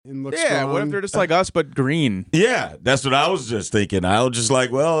and look Yeah, strong. what if they're just like us but green? Yeah, that's what I was just thinking. I was just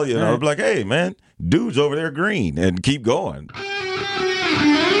like, well, I'd be like, hey, man, dude's over there green, and keep going.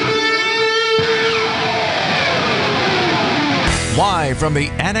 Live from the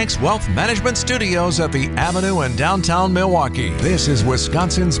Annex Wealth Management Studios at the Avenue in downtown Milwaukee, this is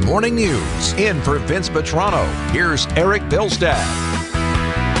Wisconsin's Morning News. In for Vince Petrano, here's Eric Bilstad.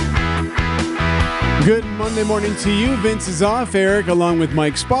 Good Monday morning to you. Vince is off. Eric, along with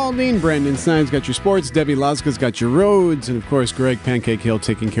Mike Spalding. Brandon Stein's got your sports. Debbie Laska's got your roads. And, of course, Greg Pancake Hill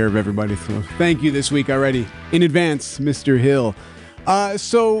taking care of everybody. So thank you this week already in advance, Mr. Hill.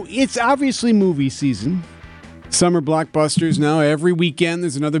 So it's obviously movie season. Summer blockbusters now. Every weekend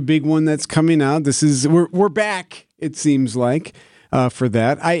there's another big one that's coming out. We're back, it seems like, for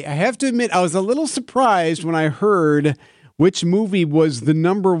that. I have to admit, I was a little surprised when I heard which movie was the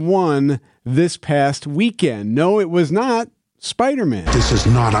number one this past weekend. No, it was not Spider-Man. This is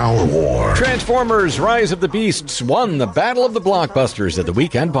not our war. Transformers Rise of the Beasts won the Battle of the Blockbusters at the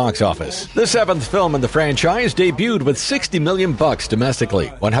weekend box office. The seventh film in the franchise debuted with $60 million domestically,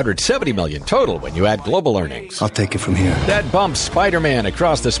 $170 million total when you add global earnings. I'll take it from here. That bumps Spider-Man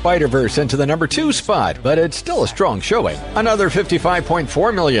Across the Spider-Verse into the number 2 spot, but it's still a strong showing. Another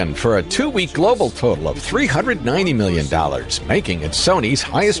 $55.4 million for a 2-week global total of $390 million, making it Sony's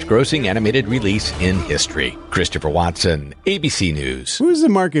highest-grossing animated release in history. Christopher Watson, ABC News. Who's the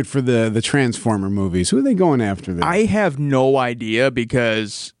market for the Transformer movies? Who are they going after there? I have no idea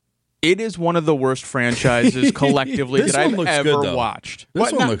because it is one of the worst franchises collectively that I've ever watched.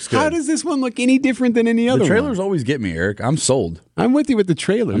 This one looks good. How does this one look any different than any other one? The trailers always get me, Eric. I'm sold. I'm with you with the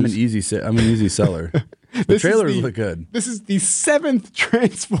trailers. I'm an easy seller. The trailers look good. This is the 7th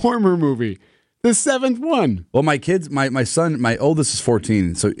Transformer movie. The 7th one. Well, my kids, my son, my oldest is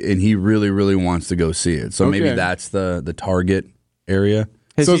 14, and he really, really wants to go see it. So maybe that's the target area.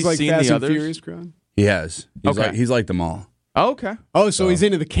 Has so he it's like seen Fast the and others? Furious crowd? He has. He's like them all. Oh, okay. Oh, so he's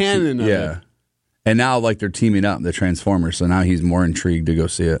into the canon of it. Yeah. And now they're teaming up, the Transformers, so now he's more intrigued to go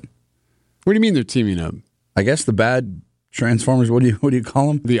see it. What do you mean they're teaming up? I guess the bad Transformers, what do you call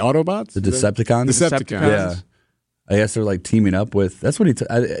them? The Autobots? The Decepticons? Decepticons. Yeah. I guess they're like teaming up with. That's what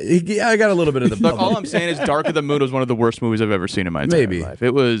I got a little bit of the. Look, all I'm saying is Dark of the Moon was one of the worst movies I've ever seen in my entire life.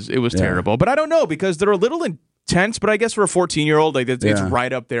 It was terrible, but I don't know because they're a little intense. But I guess for a 14-year-old, it's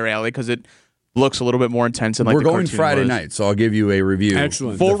right up their alley because it looks a little bit more intense. Than we're going Friday night, so I'll give you a review.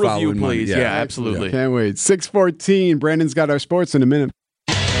 Excellent, full review, please. Yeah, absolutely. Can't wait. 6:14. Brandon's got our sports in a minute.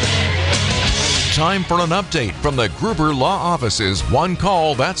 Time for an update from the Gruber Law Office's One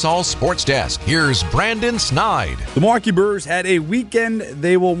Call, That's All Sports Desk. Here's Brandon Snide. The Milwaukee Brewers had a weekend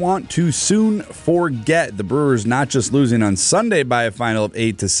they will want to soon forget. The Brewers not just losing on Sunday by a final of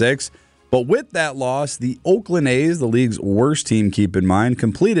 8-6, but with that loss, the Oakland A's, the league's worst team, keep in mind,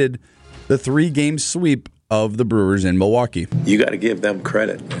 completed the 3-game sweep of the Brewers in Milwaukee. You got to give them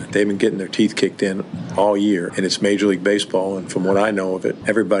credit. They've been getting their teeth kicked in all year, and it's Major League Baseball, and from what I know of it,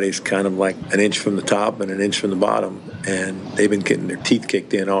 everybody's kind of like an inch from the top and an inch from the bottom, and they've been getting their teeth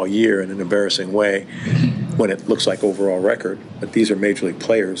kicked in all year in an embarrassing way when it looks like overall record. But these are Major League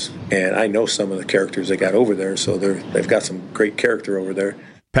players, and I know some of the characters they got over there, so they've got some great character over there.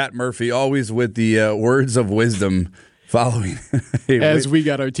 Pat Murphy, always with the words of wisdom following. As we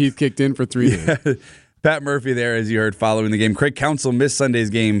got our teeth kicked in for 3 days. Pat Murphy there, as you heard, following the game. Craig Counsell missed Sunday's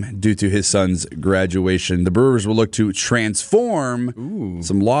game due to his son's graduation. The Brewers will look to transform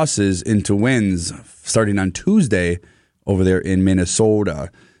some losses into wins starting on Tuesday over there in Minnesota.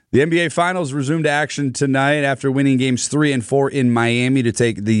 The NBA Finals resumed action tonight after winning games 3 and 4 in Miami to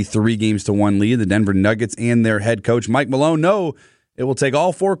take the 3-1 lead. The Denver Nuggets and their head coach, Mike Malone, know it will take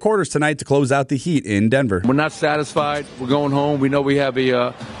all 4 quarters tonight to close out the Heat in Denver. We're not satisfied. We're going home. We know we have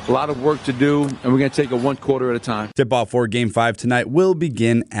a lot of work to do, and we're going to take it 1 quarter at a time. Tip-off for Game 5 tonight will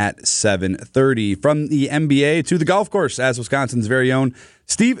begin at 7:30. From the NBA to the golf course, as Wisconsin's very own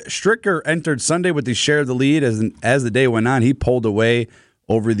Steve Stricker entered Sunday with the share of the lead. As the day went on, he pulled away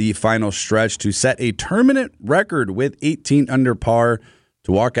over the final stretch to set a tournament record with 18 under par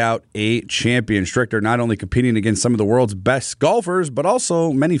to walk out a champion. Stricker not only competing against some of the world's best golfers, but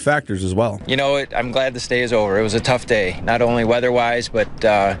also many factors as well. You know, I'm glad this day is over. It was a tough day, not only weather-wise, but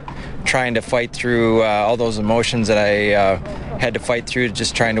trying to fight through all those emotions that I had to fight through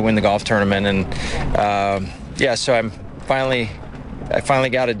just trying to win the golf tournament. And so I finally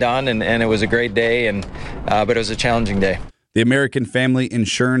got it done, and it was a great day, but it was a challenging day. The American Family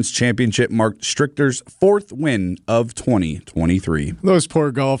Insurance Championship marked Strichter's 4th win of 2023. Those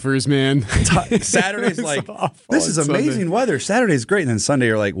poor golfers, man. Saturday's like, this is amazing Sunday. Weather. Saturday's great. And then Sunday,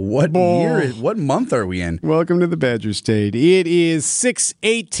 you're like, what month are we in? Welcome to the Badger State. It is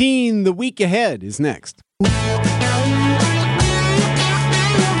 6:18. The week ahead is next.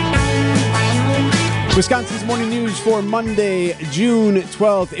 Wisconsin's Morning News for Monday, June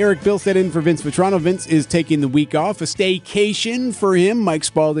 12th. Eric Bilstead in for Vince Vetrano. Vince is taking the week off, a staycation for him. Mike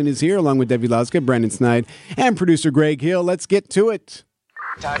Spalding is here along with Debbie Laska, Brandon Snide, and producer Greg Hill. Let's get to it.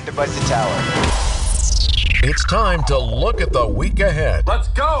 Time to buzz the tower. It's time to look at the week ahead. Let's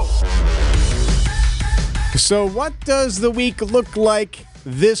go! So what does the week look like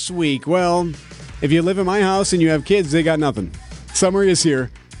this week? Well, if you live in my house and you have kids, they got nothing. Summer is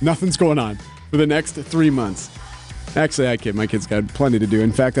here. Nothing's going on for the next 3 months. Actually, I kid. My kids got plenty to do.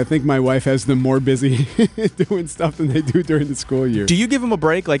 In fact, I think my wife has them more busy doing stuff than they do during the school year. Do you give them a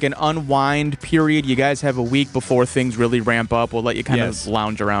break, like an unwind period? You guys have a week before things really ramp up. We'll let you kind of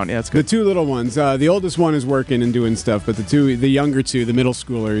lounge around. Yeah, that's good. The two little ones. The oldest one is working and doing stuff, but the younger two, the middle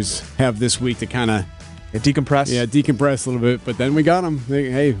schoolers, have this week to kind of decompress. Yeah, decompress a little bit. But then we got them.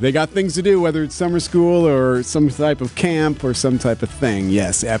 They got things to do, whether it's summer school or some type of camp or some type of thing.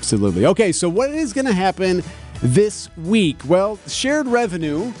 Yes, absolutely. Okay, so what is going to happen this week? Well, shared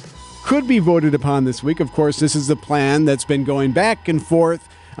revenue could be voted upon this week. Of course, this is a plan that's been going back and forth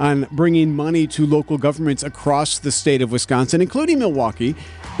on bringing money to local governments across the state of Wisconsin, including Milwaukee.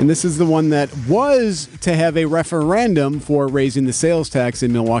 And this is the one that was to have a referendum for raising the sales tax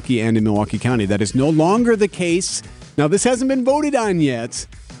in Milwaukee and in Milwaukee County. That is no longer the case. Now, this hasn't been voted on yet,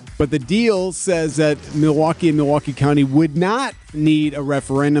 but the deal says that Milwaukee and Milwaukee County would not need a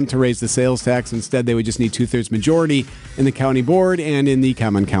referendum to raise the sales tax. Instead, they would just need 2/3 majority in the county board and in the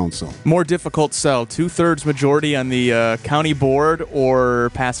common council. More difficult sell, 2/3 majority on the county board or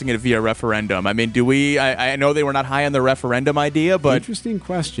passing it via referendum. I mean, I know they were not high on the referendum idea, but interesting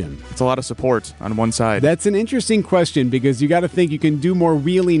question. It's a lot of support on one side. That's an interesting question because you got to think you can do more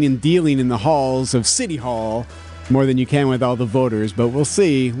wheeling and dealing in the halls of City Hall more than you can with all the voters, but we'll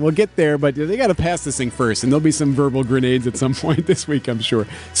see. We'll get there, but they got to pass this thing first, and there'll be some verbal grenades at some point this week, I'm sure.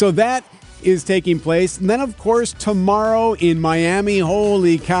 So that is taking place. And then, of course, tomorrow in Miami,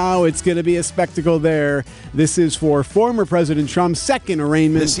 holy cow, it's going to be a spectacle there. This is for former President Trump's second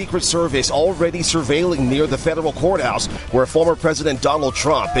arraignment. The Secret Service already surveilling near the federal courthouse where former President Donald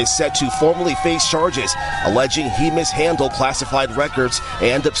Trump is set to formally face charges alleging he mishandled classified records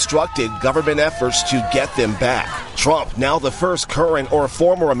and obstructed government efforts to get them back. Trump, now the first current or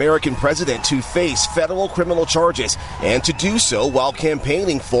former American president to face federal criminal charges, and to do so while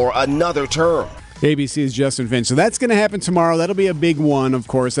campaigning for another term. ABC's Justin Finch. So that's going to happen tomorrow. That'll be a big one, of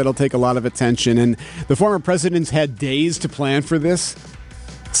course. That'll take a lot of attention. And the former presidents had days to plan for this.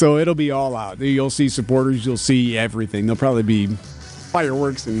 So it'll be all out. You'll see supporters. You'll see everything. There'll probably be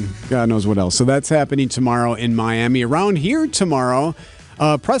fireworks and God knows what else. So that's happening tomorrow in Miami. Around here tomorrow,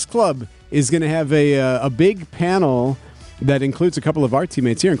 Press Club is going to have a big panel that includes a couple of our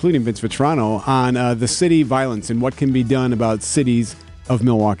teammates here, including Vince Vetrano, on the city violence and what can be done about cities of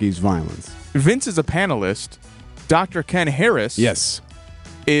Milwaukee's violence. Vince is a panelist. Dr. Ken Harris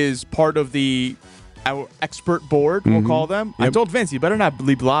is part of our expert board, we'll call them. Yep. I told Vince, you better not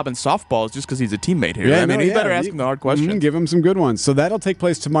be lobbing softballs just because he's a teammate here. Yeah, you better ask him the hard questions. Give him some good ones. So that'll take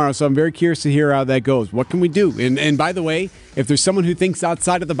place tomorrow, so I'm very curious to hear how that goes. What can we do? And by the way, if there's someone who thinks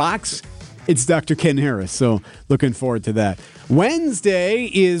outside of the box, it's Dr. Ken Harris, so looking forward to that. Wednesday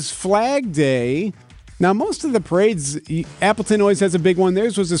is Flag Day. Now, most of the parades, Appleton always has a big one.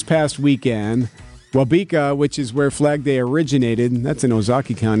 Theirs was this past weekend. Wabeeka, which is where Flag Day originated, that's in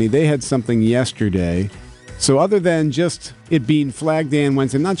Ozaukee County, they had something yesterday. So other than just it being Flag Day on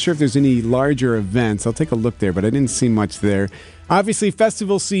Wednesday, I'm not sure if there's any larger events. I'll take a look there, but I didn't see much there. Obviously,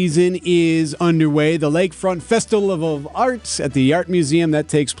 festival season is underway. The Lakefront Festival of Arts at the Art Museum, that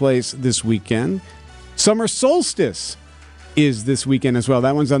takes place this weekend. Summer Solstice is this weekend as well.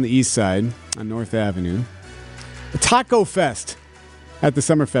 That one's on the east side, on North Avenue. A Taco Fest at the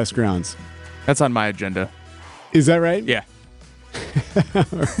Summerfest grounds. That's on my agenda. Is that right? Yeah. All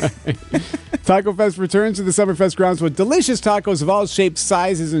right. Taco Fest returns to the Summerfest grounds with delicious tacos of all shapes,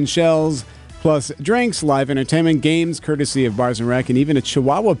 sizes, and shells, plus drinks, live entertainment, games, courtesy of Bars and Rack, and even a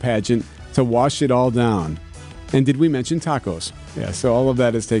Chihuahua pageant to wash it all down. And did we mention tacos? Yeah, so all of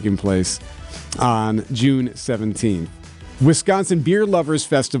that is taking place on June 17th. Wisconsin Beer Lovers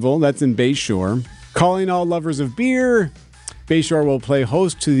Festival, that's in Bayshore. Calling all lovers of beer. Bayshore will play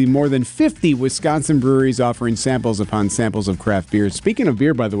host to the more than 50 Wisconsin breweries offering samples upon samples of craft beer. Speaking of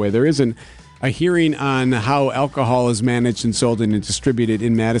beer, by the way, there is a hearing on how alcohol is managed and sold and distributed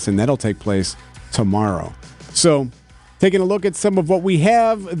in Madison. That'll take place tomorrow. So, taking a look at some of what we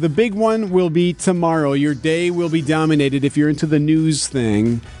have, the big one will be tomorrow. Your day will be dominated if you're into the news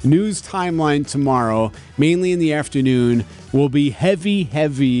thing. News timeline tomorrow, mainly in the afternoon, will be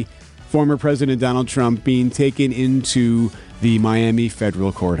heavy former President Donald Trump being taken into the Miami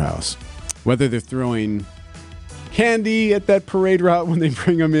federal courthouse. Whether they're throwing candy at that parade route when they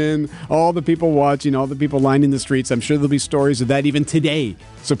bring him in, all the people watching, all the people lining the streets. I'm sure there'll be stories of that even today,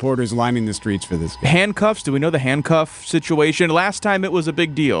 supporters lining the streets for this game. Handcuffs, do we know the handcuff situation? Last time it was a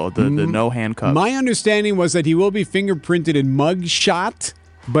big deal, the no handcuffs. My understanding was that he will be fingerprinted and mugshot,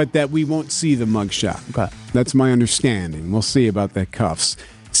 but that we won't see the mugshot. Okay. That's my understanding. We'll see about the cuffs.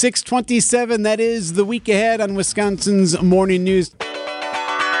 6:27, that is the week ahead on Wisconsin's Morning News.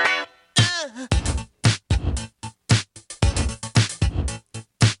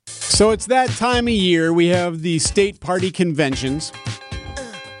 So it's that time of year. We have the state party conventions.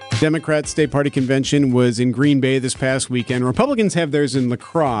 Democrats' state party convention was in Green Bay this past weekend. Republicans have theirs in La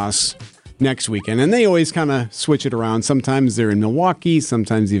Crosse next weekend, and they always kind of switch it around. Sometimes they're in Milwaukee,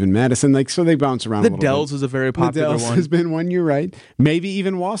 sometimes even Madison. So they bounce around a little bit. The Dells is a very popular one. The Dells has been one, you're right. Maybe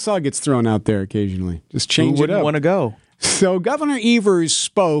even Wausau gets thrown out there occasionally. Just change it up. Who wouldn't want to go? So Governor Evers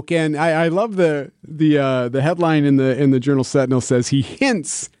spoke, and I love the headline in the Journal Sentinel says he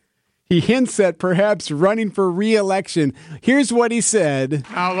hints at perhaps running for re-election. Here's what he said.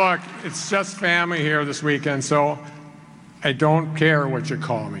 Now, look, it's just family here this weekend, so I don't care what you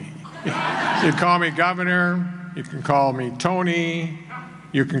call me. You call me governor, you can call me Tony,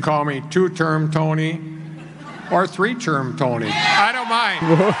 you can call me two-term Tony, or three-term Tony. I don't mind.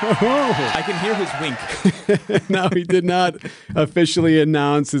 I can hear his wink. No, he did not officially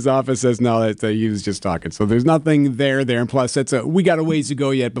announce. His office says no, that he was just talking. So there's nothing there. And plus, we got a ways to go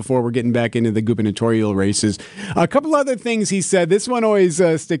yet before we're getting back into the gubernatorial races. A couple other things he said. This one always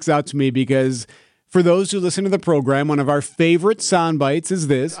sticks out to me because for those who listen to the program, one of our favorite sound bites is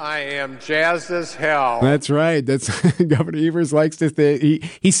this. I am jazzed as hell. That's right. That's Governor Evers likes to say.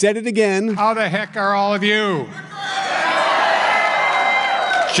 He said it again. How the heck are all of you?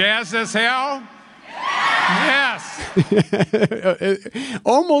 Jazzed as hell? Yes.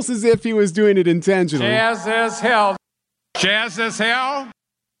 Almost as if he was doing it intentionally. Jazz as hell. Jazz as hell.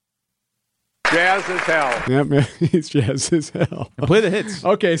 Jazz as hell. Yep, he's jazz as hell. Play the hits.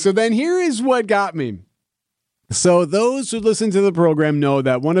 Okay, so then here is what got me. So those who listen to the program know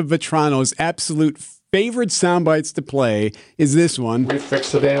that one of Vetrano's absolute favorite sound bites to play is this one. We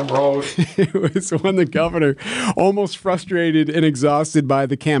fixed the damn road. It was when the governor, almost frustrated and exhausted by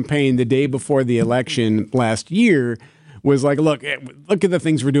the campaign the day before the election last year, was like, look at the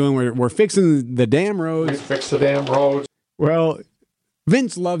things we're doing. We're fixing the damn roads. We fixed the damn roads. Well,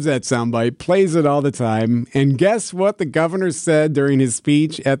 Vince loves that soundbite, plays it all the time, and guess what the governor said during his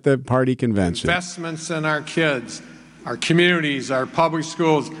speech at the party convention? Investments in our kids, our communities, our public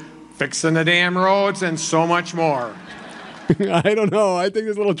schools, fixing the damn roads, and so much more. I don't know. I think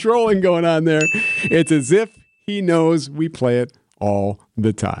there's a little trolling going on there. It's as if he knows we play it all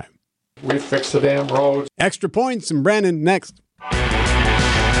the time. We fix the damn roads. Extra points and Brandon next.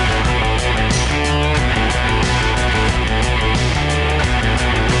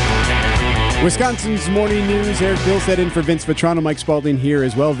 Wisconsin's Morning News. Eric Billstead in for Vince Vetrano. Mike Spalding here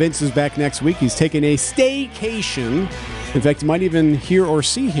as well. Vince is back next week. He's taking a staycation. In fact, you might even hear or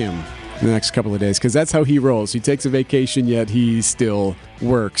see him in the next couple of days because that's how he rolls. He takes a vacation, yet he still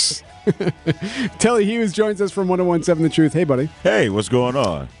works. Telly Hughes joins us from 101.7 The Truth. Hey, buddy. Hey, what's going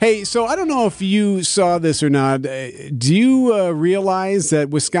on? Hey, so I don't know if you saw this or not. Do you realize that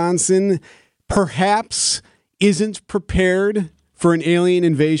Wisconsin perhaps isn't prepared for an alien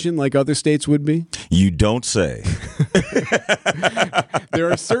invasion like other states would be? You don't say. There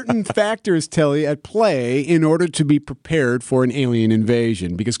are certain factors, Telly, at play in order to be prepared for an alien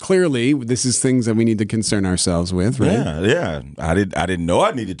invasion, because clearly this is things that we need to concern ourselves with, right? Yeah. I didn't know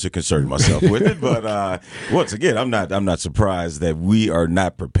I needed to concern myself with it, but once again, I'm not surprised that we are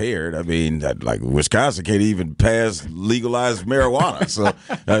not prepared. I mean, like Wisconsin can't even pass legalized marijuana, so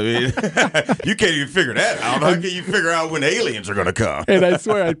I mean, you can't even figure that out. How can you figure out when aliens are going to come? And I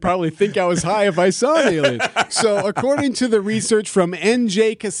swear, I'd probably think I was high if I saw an alien. So according to the research from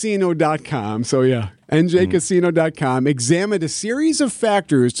njcasino.com, njcasino.com examined a series of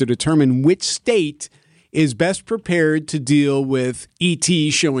factors to determine which state is best prepared to deal with ET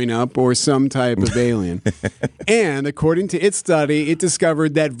showing up or some type of alien. And according to its study, it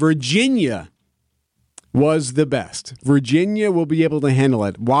discovered that Virginia was the best. Virginia will be able to handle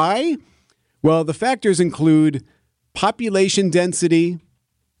it. Why? Well, the factors include population density,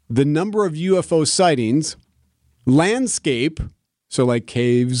 the number of UFO sightings, landscape, so like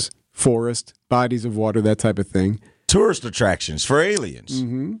caves, forest, bodies of water, that type of thing. Tourist attractions for aliens.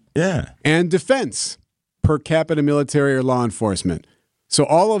 Mm-hmm. Yeah. And defense, per capita military or law enforcement. So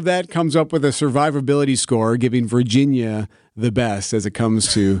all of that comes up with a survivability score, giving Virginia the best as it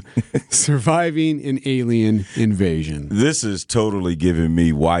comes to surviving an alien invasion. This is totally giving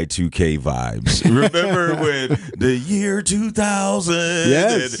me Y2K vibes. Remember when the year 2000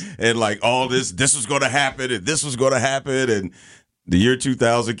 yes. and like all this was going to happen and this was going to happen and the year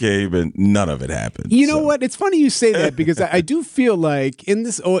 2000 came and none of it happened. You know what? It's funny you say that because I do feel like in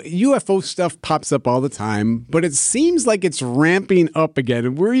this UFO stuff pops up all the time, but it seems like it's ramping up again.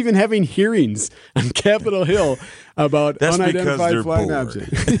 And we're even having hearings on Capitol Hill about unidentified flying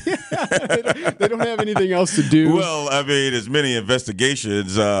objects. They don't have anything else to do. Well, I mean, as many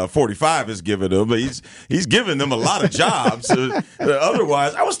investigations 45 is giving them, but he's giving them a lot of jobs.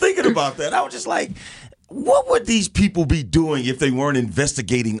 Otherwise, I was thinking about that. I was just like, what would these people be doing if they weren't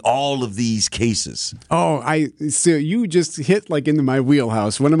investigating all of these cases? Oh, so you just hit like into my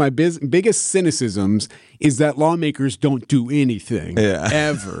wheelhouse. One of my biggest cynicisms is that lawmakers don't do anything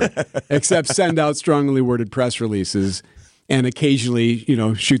ever except send out strongly worded press releases and occasionally,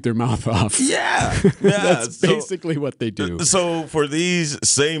 shoot their mouth off. Yeah. That's basically what they do. So for these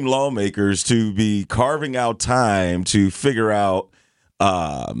same lawmakers to be carving out time to figure out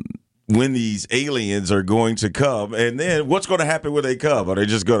when these aliens are going to come, and then what's going to happen when they come? Are they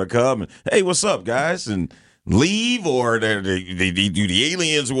just going to come and, hey, what's up, guys, and leave? Or do the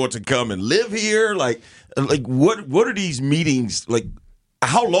aliens want to come and live here? Like what are these meetings like?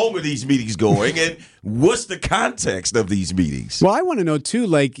 How long are these meetings going, and what's the context of these meetings? Well, I want to know too.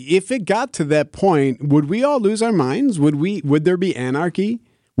 Like, if it got to that point, would we all lose our minds? Would there be anarchy?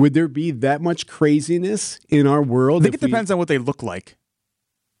 Would there be that much craziness in our world? I think it depends on what they look like.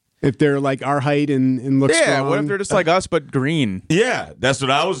 If they're like our height and look strong. What if they're just like us but green? Yeah, that's what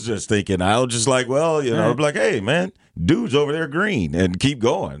I was just thinking. I was just like, well, I'm like, hey, man, dude's over there green, and keep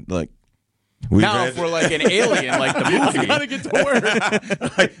going. Like, if we're like an alien, like the movie, gotta get to work.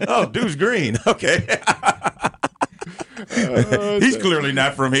 Like, oh, dude's green. Okay. He's clearly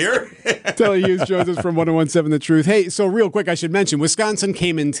not from here. Telly Hughes joins us from 101.7 The Truth. Hey, so real quick, I should mention, Wisconsin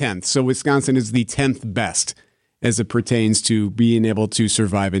came in 10th. So Wisconsin is the 10th best as it pertains to being able to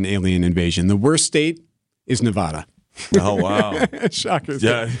survive an alien invasion. The worst state is Nevada. Oh, wow. Shocker.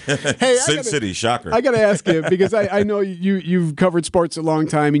 Yeah. Hey, Sin City, shocker. I got to ask you, because I know you've covered sports a long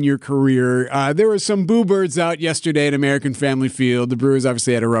time in your career. There were some boo birds out yesterday at American Family Field. The Brewers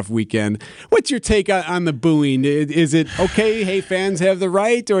obviously had a rough weekend. What's your take on the booing? Is it okay, hey, fans have the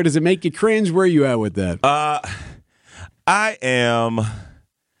right, or does it make you cringe? Where are you at with that?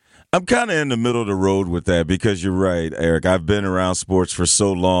 I'm kind of in the middle of the road with that because you're right, Eric. I've been around sports for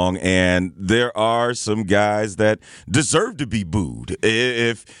so long, and there are some guys that deserve to be booed.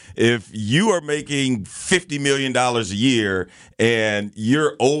 If you are making $50 million a year and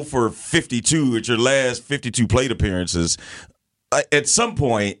you're 0 for 52 at your last 52 plate appearances, at some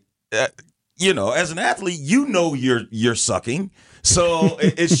point, as an athlete, you're sucking. So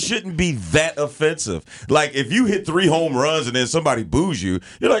it shouldn't be that offensive. Like, if you hit 3 home runs and then somebody boos you,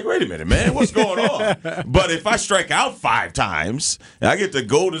 you're like, wait a minute, man, what's going on? But if I strike out 5 times and I get the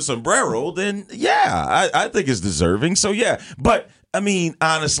golden sombrero, then, yeah, I think it's deserving. So, yeah. But, I mean,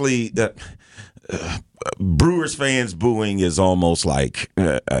 honestly, Brewers fans booing is almost like,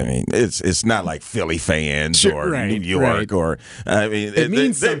 it's not like Philly fans or New York or,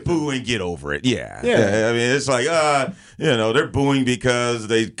 they're booing, get over it. Yeah. I mean, it's like, they're booing because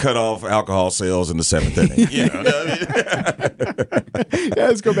they cut off alcohol sales in the 7th inning. Yeah,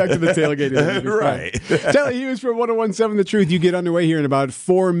 let's go back to the tailgate. Right. Telly Hughes from 101.7 The Truth. You get underway here in about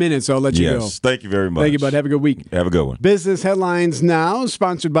 4 minutes. So I'll let you go. Yes, thank you very much. Thank you, bud. Have a good week. Have a good one. Business headlines now,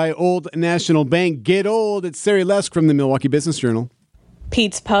 sponsored by Old National Bank. Get old. It's Sari Lesk from the Milwaukee Business Journal.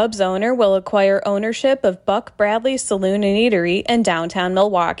 Pete's Pub's owner will acquire ownership of Buck Bradley's Saloon and Eatery in downtown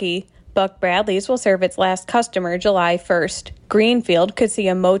Milwaukee. Buck Bradley's will serve its last customer July 1st. Greenfield could see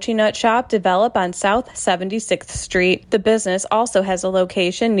a mochi nut shop develop on South 76th Street. The business also has a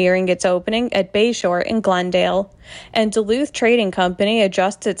location nearing its opening at Bayshore in Glendale. And Duluth Trading Company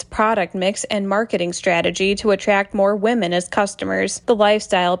adjusts its product mix and marketing strategy to attract more women as customers. The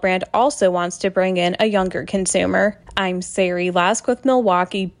lifestyle brand also wants to bring in a younger consumer. I'm Sari Lesk with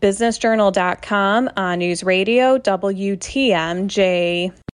MilwaukeeBusinessJournal.com on News Radio WTMJ.